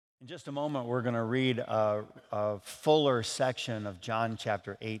In just a moment, we're going to read a fuller section of John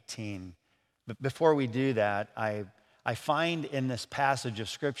chapter 18. But before we do that, I find in this passage of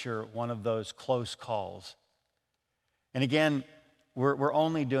Scripture one of those close calls. And again, we're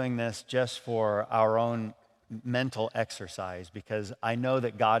only doing this just for our own mental exercise because I know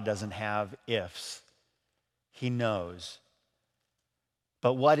that God doesn't have ifs. He knows.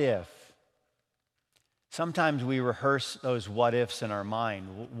 But what if? Sometimes we rehearse those what ifs in our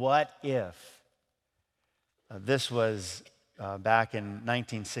mind. What if? This was back in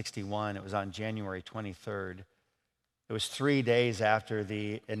 1961. It was on January 23rd. It was 3 days after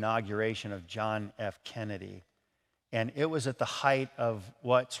the inauguration of John F. Kennedy. And it was at the height of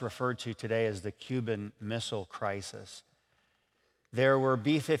what's referred to today as the Cuban Missile Crisis. There were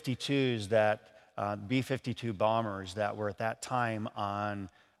B-52s B-52 bombers that were at that time on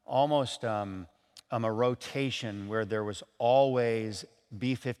almost a rotation where there was always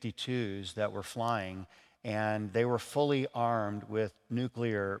B-52s that were flying, and they were fully armed with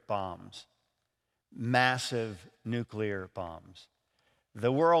nuclear bombs, massive nuclear bombs.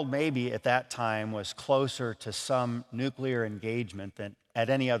 The world maybe at that time was closer to some nuclear engagement than at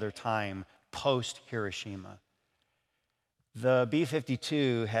any other time post-Hiroshima. The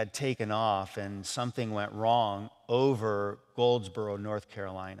B-52 had taken off and something went wrong over Goldsboro, North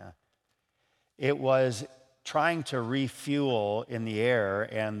Carolina. It was trying to refuel in the air,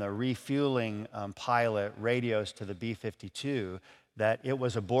 and the refueling pilot radios to the B-52 that it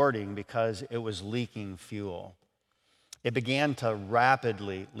was aborting because it was leaking fuel. It began to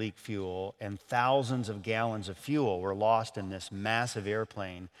rapidly leak fuel, and thousands of gallons of fuel were lost in this massive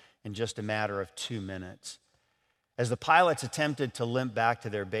airplane in just a matter of 2 minutes. As the pilots attempted to limp back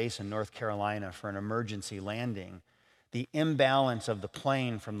to their base in North Carolina for an emergency landing, the imbalance of the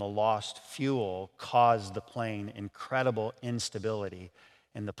plane from the lost fuel caused the plane incredible instability,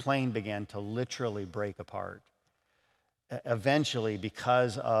 and the plane began to literally break apart. Eventually,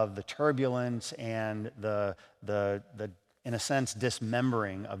 because of the turbulence and the in a sense,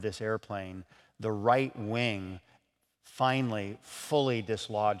 dismembering of this airplane, the right wing finally fully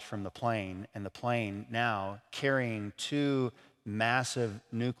dislodged from the plane, and the plane now carrying 2 massive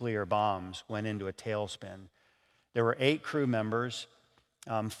nuclear bombs went into a tailspin. There were 8 crew members.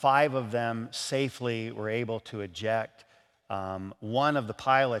 5 of them safely were able to eject. One of the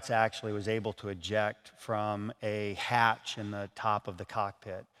pilots actually was able to eject from a hatch in the top of the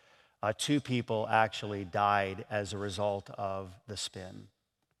cockpit. 2 people actually died as a result of the spin.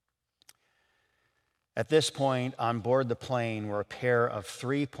 At this point, on board the plane were a pair of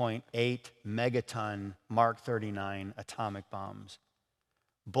 3.8 megaton Mark 39 atomic bombs.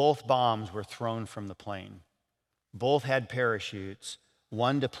 Both bombs were thrown from the plane. Both had parachutes,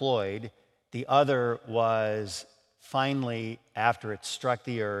 one deployed, the other was finally, after it struck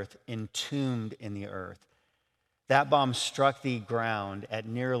the earth, entombed in the earth. That bomb struck the ground at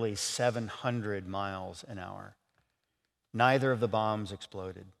nearly 700 miles an hour. Neither of the bombs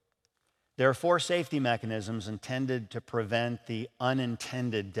exploded. There are 4 safety mechanisms intended to prevent the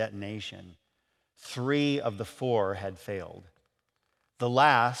unintended detonation. 3 of the 4 had failed. The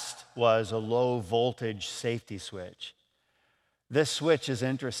last was a low voltage safety switch. This switch is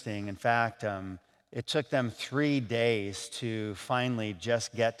interesting. In fact, it took them 3 days to finally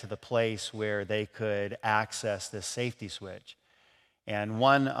just get to the place where they could access this safety switch. And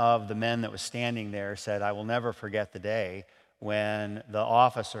one of the men that was standing there said, "I will never forget the day when the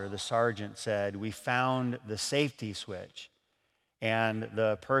officer, the sergeant, said, 'We found the safety switch.' And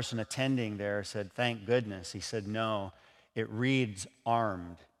the person attending there said, 'Thank goodness.' He said, 'No, it reads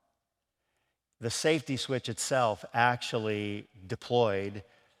armed.' The safety switch itself actually deployed,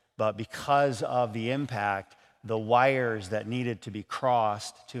 but because of the impact, the wires that needed to be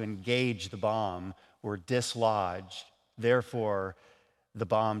crossed to engage the bomb were dislodged. Therefore, the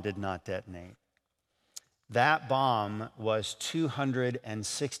bomb did not detonate. That bomb was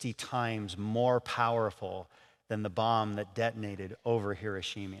 260 times more powerful than the bomb that detonated over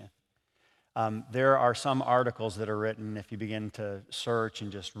Hiroshima. There are some articles that are written, if you begin to search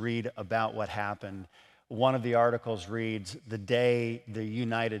and just read about what happened. One of the articles reads, "The day the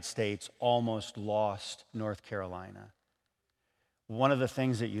United States almost lost North Carolina." One of the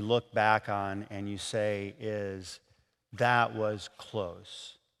things that you look back on and you say is, that was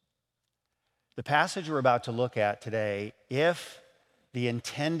close. The passage we're about to look at today, if the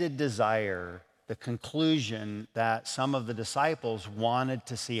intended desire, the conclusion that some of the disciples wanted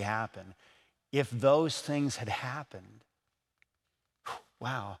to see happen, if those things had happened,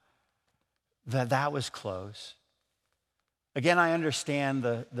 wow, that was close. Again, I understand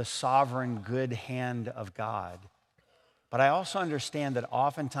the sovereign good hand of God. But I also understand that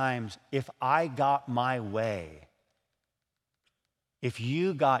oftentimes, if I got my way, if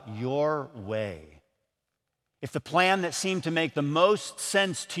you got your way, if the plan that seemed to make the most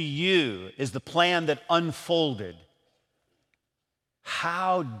sense to you is the plan that unfolded,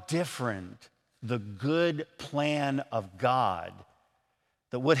 how different the good plan of God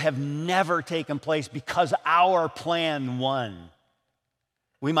that would have never taken place because our plan won.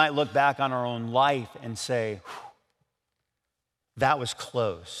 We might look back on our own life and say, that was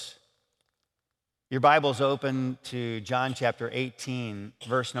close. Your Bible's open to John chapter 18,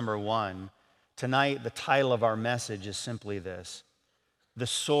 verse number 1. Tonight, the title of our message is simply this: The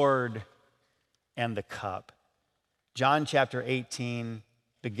Sword and the Cup. John chapter 18,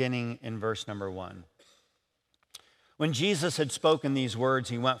 beginning in verse number 1. When Jesus had spoken these words,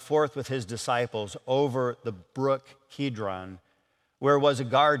 he went forth with his disciples over the brook Kidron, where was a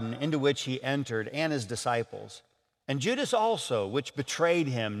garden, into which he entered, and his disciples. And Judas also, which betrayed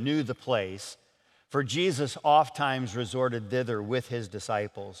him, knew the place, for Jesus ofttimes resorted thither with his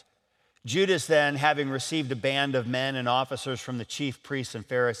disciples. Judas then, having received a band of men and officers from the chief priests and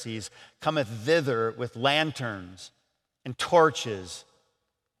Pharisees, cometh thither with lanterns and torches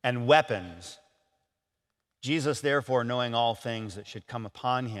and weapons. Jesus, therefore, knowing all things that should come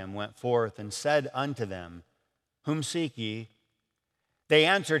upon him, went forth and said unto them, Whom seek ye? They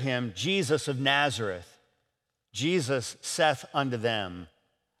answered him, Jesus of Nazareth. Jesus saith unto them,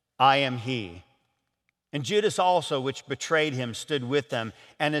 I am he. And Judas also, which betrayed him, stood with them.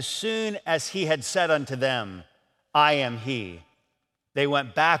 And as soon as he had said unto them, I am he, they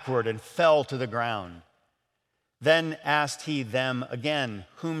went backward and fell to the ground. Then asked he them again,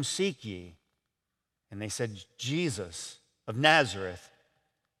 Whom seek ye? And they said, Jesus of Nazareth.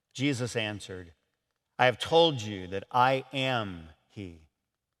 Jesus answered, I have told you that I am he.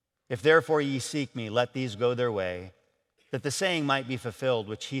 If therefore ye seek me, let these go their way, that the saying might be fulfilled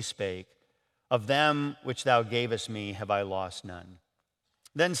which he spake, Of them which thou gavest me have I lost none.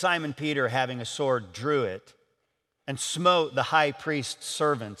 Then Simon Peter, having a sword, drew it, and smote the high priest's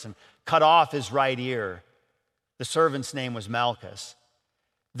servants, and cut off his right ear. The servant's name was Malchus.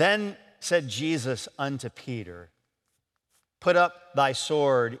 Then said Jesus unto Peter, Put up thy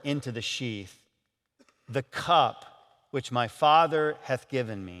sword into the sheath. The cup which my Father hath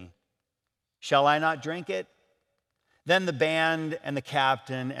given me, shall I not drink it? Then the band and the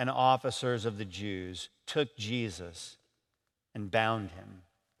captain and officers of the Jews took Jesus and bound him.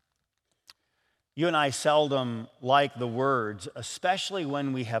 You and I seldom like the words, especially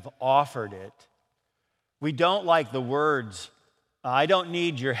when we have offered it. We don't like the words, I don't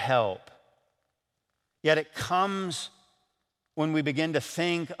need your help. Yet it comes when we begin to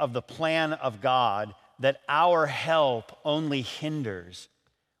think of the plan of God that our help only hinders.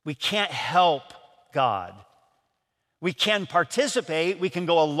 We can't help God. We can participate, we can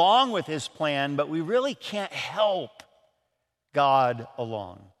go along with his plan, but we really can't help God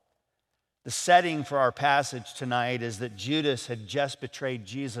along. The setting for our passage tonight is that Judas had just betrayed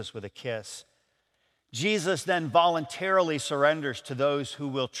Jesus with a kiss. Jesus then voluntarily surrenders to those who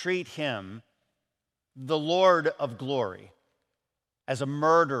will treat him, the Lord of glory, as a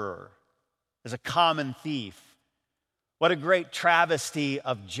murderer, as a common thief. What a great travesty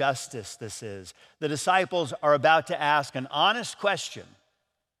of justice this is. The disciples are about to ask an honest question.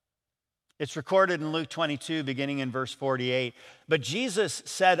 It's recorded in Luke 22, beginning in verse 48. But Jesus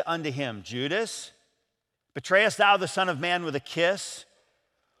said unto him, Judas, betrayest thou the Son of Man with a kiss?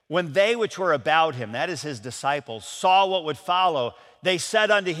 When they which were about him, that is his disciples, saw what would follow, they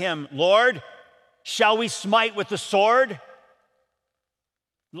said unto him, Lord, shall we smite with the sword?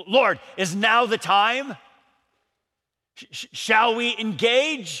 Lord, is now the time? Shall we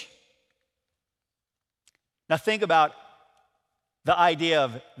engage? Now think about the idea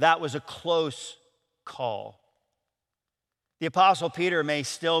of that was a close call. The Apostle Peter may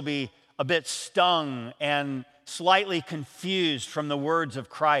still be a bit stung and slightly confused from the words of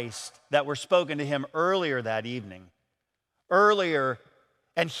Christ that were spoken to him earlier that evening.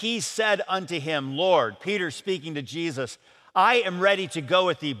 And he said unto him, Lord, Peter speaking to Jesus, I am ready to go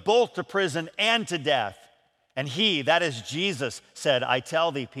with thee both to prison and to death. And he, that is Jesus, said, I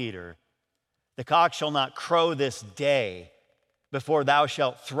tell thee, Peter, the cock shall not crow this day before thou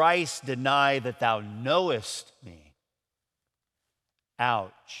shalt thrice deny that thou knowest me.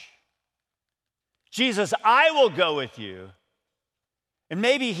 Ouch. Jesus, I will go with you. And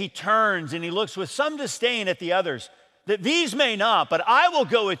maybe he turns and he looks with some disdain at the others, that these may not, but I will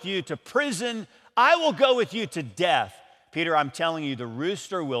go with you to prison. I will go with you to death. Peter, I'm telling you, the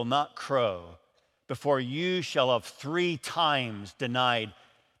rooster will not crow before you shall have 3 times denied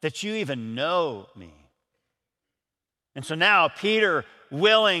that you even know me. And so now Peter,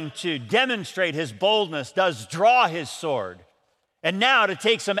 willing to demonstrate his boldness, does draw his sword. And now to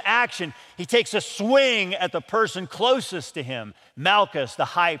take some action, he takes a swing at the person closest to him, Malchus, the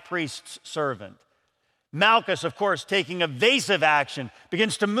high priest's servant. Malchus, of course, taking evasive action,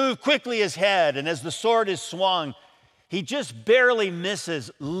 begins to move quickly his head, and as the sword is swung, he just barely misses,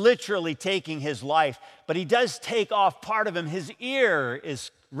 literally taking his life, but he does take off part of him. His ear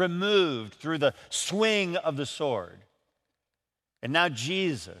is removed through the swing of the sword. And now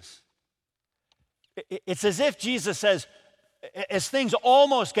Jesus, it's as if Jesus says, as things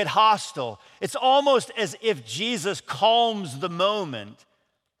almost get hostile, it's almost as if Jesus calms the moment.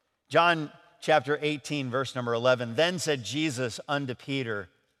 John chapter 18, verse number 11, then said Jesus unto Peter,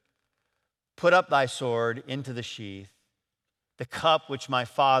 put up thy sword into the sheath, the cup which my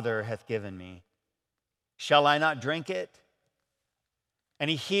Father hath given me. Shall I not drink it? And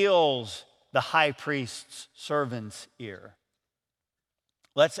he heals the high priest's servant's ear.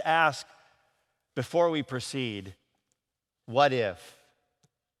 Let's ask, before we proceed, what if?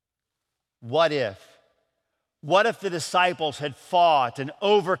 What if? What if the disciples had fought and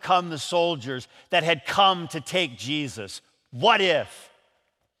overcome the soldiers that had come to take Jesus? What if?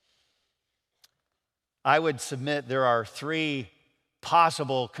 I would submit there are three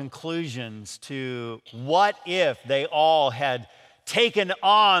possible conclusions to what if they all had taken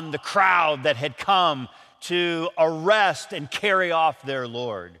on the crowd that had come to arrest and carry off their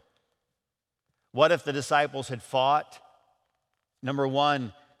Lord. What if the disciples had fought? Number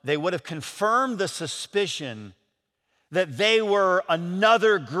one, they would have confirmed the suspicion that they were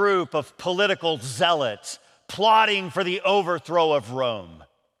another group of political zealots plotting for the overthrow of Rome.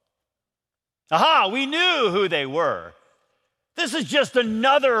 Aha, we knew who they were. This is just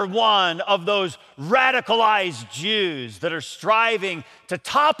another one of those radicalized Jews that are striving to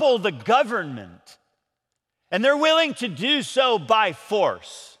topple the government. And they're willing to do so by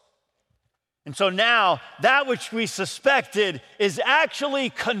force. And so now, that which we suspected is actually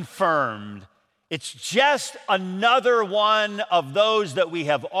confirmed. It's just another one of those that we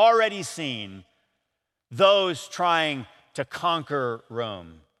have already seen, those trying to conquer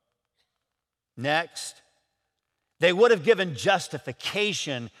Rome. Next, they would have given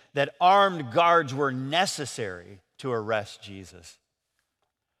justification that armed guards were necessary to arrest Jesus.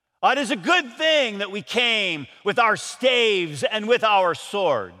 It is a good thing that we came with our staves and with our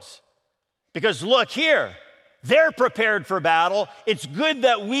swords. Because look here, they're prepared for battle. It's good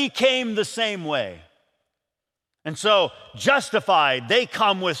that we came the same way. And so, justified, they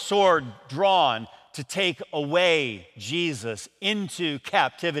come with sword drawn to take away Jesus into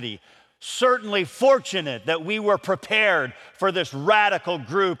captivity. Certainly fortunate that we were prepared for this radical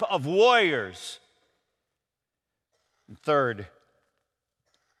group of warriors. And third,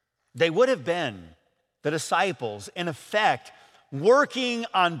 they would have been, the disciples, in effect, working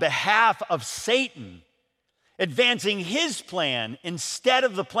on behalf of Satan, advancing his plan instead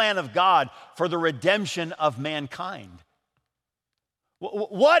of the plan of God for the redemption of mankind.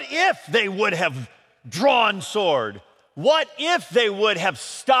 What if they would have drawn sword? What if they would have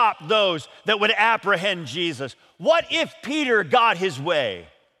stopped those that would apprehend Jesus? What if Peter got his way?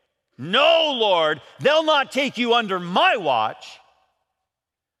 No, Lord, they'll not take you under my watch.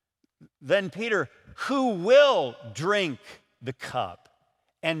 Then Peter, who will drink the cup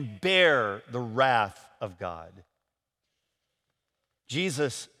and bear the wrath of God?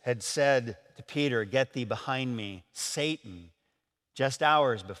 Jesus had said to Peter, get thee behind me, Satan, just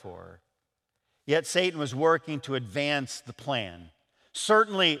hours before. Yet Satan was working to advance the plan.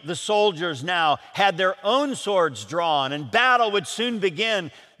 Certainly, the soldiers now had their own swords drawn, and battle would soon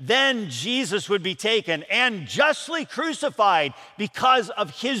begin. Then Jesus would be taken and justly crucified because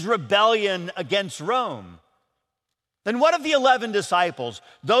of his rebellion against Rome. Then what of the 11 disciples,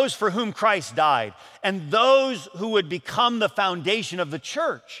 those for whom Christ died, and those who would become the foundation of the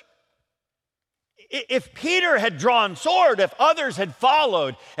church? If Peter had drawn sword, if others had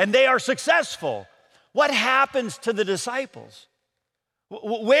followed, and they are successful, what happens to the disciples?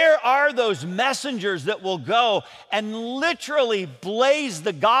 Where are those messengers that will go and literally blaze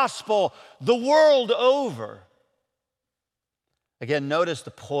the gospel the world over? Again, notice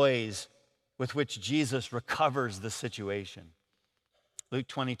the poise with which Jesus recovers the situation. Luke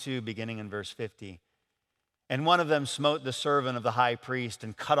 22, beginning in verse 50. And one of them smote the servant of the high priest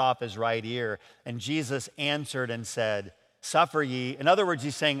and cut off his right ear. And Jesus answered and said, suffer ye. In other words,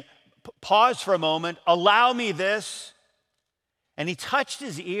 he's saying, pause for a moment, allow me this. And he touched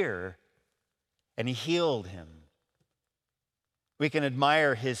his ear and he healed him. We can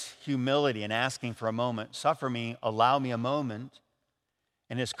admire his humility in asking for a moment, suffer me, allow me a moment.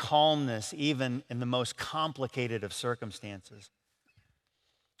 and his calmness even in the most complicated of circumstances.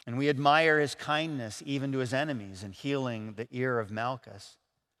 And we admire his kindness even to his enemies in healing the ear of Malchus.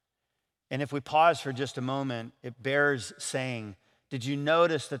 And if we pause for just a moment, it bears saying, did you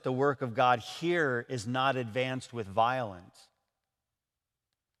notice that the work of God here is not advanced with violence?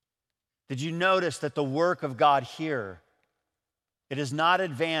 Did you notice that the work of God here, it is not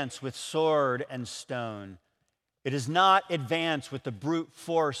advanced with sword and stone. It is not advanced with the brute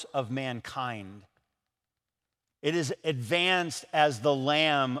force of mankind. It is advanced as the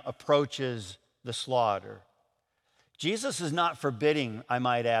lamb approaches the slaughter. Jesus is not forbidding, I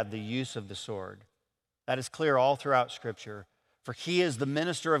might add, the use of the sword. That is clear all throughout Scripture. For he is the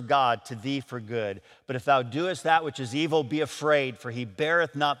minister of God to thee for good. But if thou doest that which is evil, be afraid, for he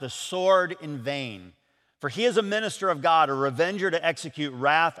beareth not the sword in vain. For he is a minister of God, a revenger to execute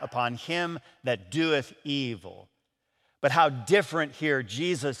wrath upon him that doeth evil. But how different here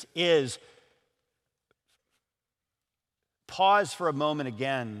Jesus is. Pause for a moment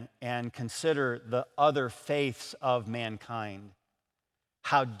again and consider the other faiths of mankind.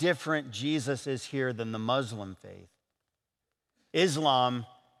 How different Jesus is here than the Muslim faith. Islam,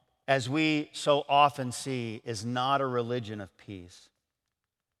 as we so often see, is not a religion of peace.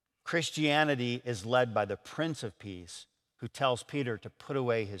 Christianity is led by the Prince of Peace, who tells Peter to put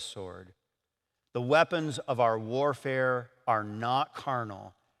away his sword. The weapons of our warfare are not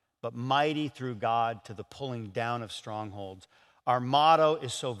carnal, but mighty through God to the pulling down of strongholds. Our motto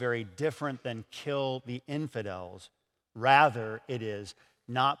is so very different than kill the infidels. Rather, it is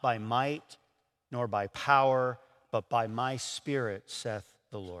not by might nor by power, but by my Spirit, saith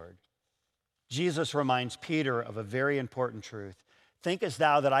the Lord. Jesus reminds Peter of a very important truth. Thinkest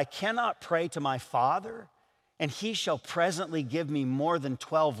thou that I cannot pray to my Father, and he shall presently give me more than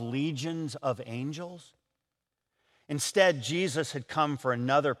 12 legions of angels? Instead, Jesus had come for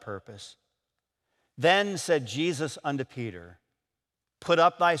another purpose. Then said Jesus unto Peter, put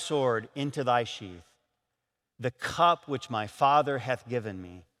up thy sword into thy sheath. The cup which my Father hath given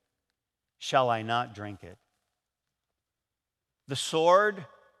me, shall I not drink it? The sword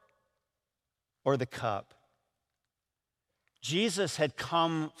or the cup? Jesus had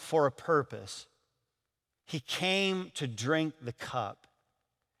come for a purpose. He came to drink the cup.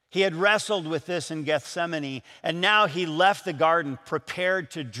 He had wrestled with this in Gethsemane, and now he left the garden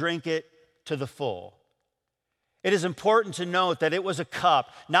prepared to drink it to the full. It is important to note that it was a cup,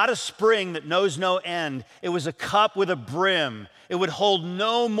 not a spring that knows no end. It was a cup with a brim. It would hold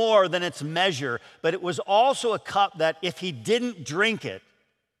no more than its measure, but it was also a cup that if he didn't drink it,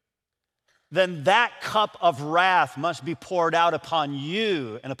 then that cup of wrath must be poured out upon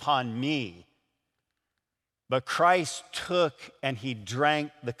you and upon me. But Christ took and he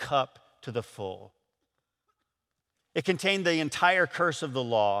drank the cup to the full. It contained the entire curse of the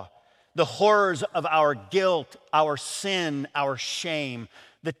law, the horrors of our guilt, our sin, our shame,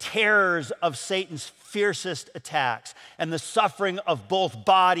 the terrors of Satan's fiercest attacks, and the suffering of both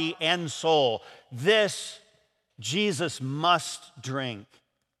body and soul. This Jesus must drink.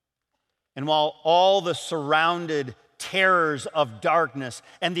 And while all the surrounded terrors of darkness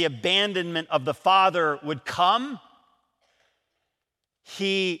and the abandonment of the Father would come,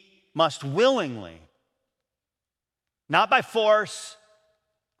 he must willingly, not by force,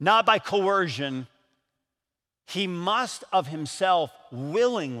 not by coercion, he must of himself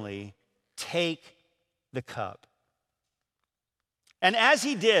willingly take the cup. And as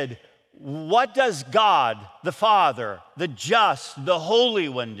he did, what does God, the Father, the just, the Holy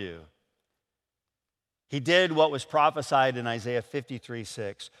One do? He did what was prophesied in Isaiah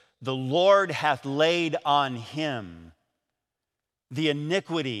 53:6. The Lord hath laid on him the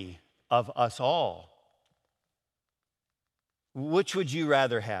iniquity of us all. Which would you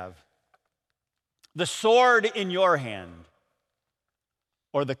rather have? The sword in your hand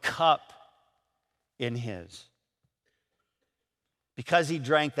or the cup in his? Because he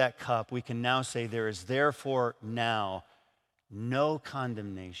drank that cup, we can now say there is therefore now no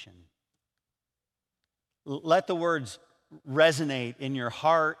condemnation. Let the words resonate in your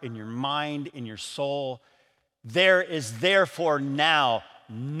heart, in your mind, in your soul. There is therefore now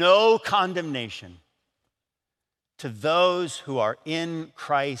no condemnation to those who are in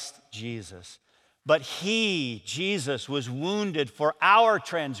Christ Jesus. But he, Jesus, was wounded for our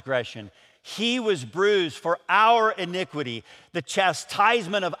transgression. He was bruised for our iniquity. The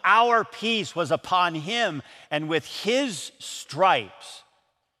chastisement of our peace was upon him, and with his stripes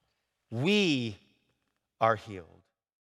we are healed.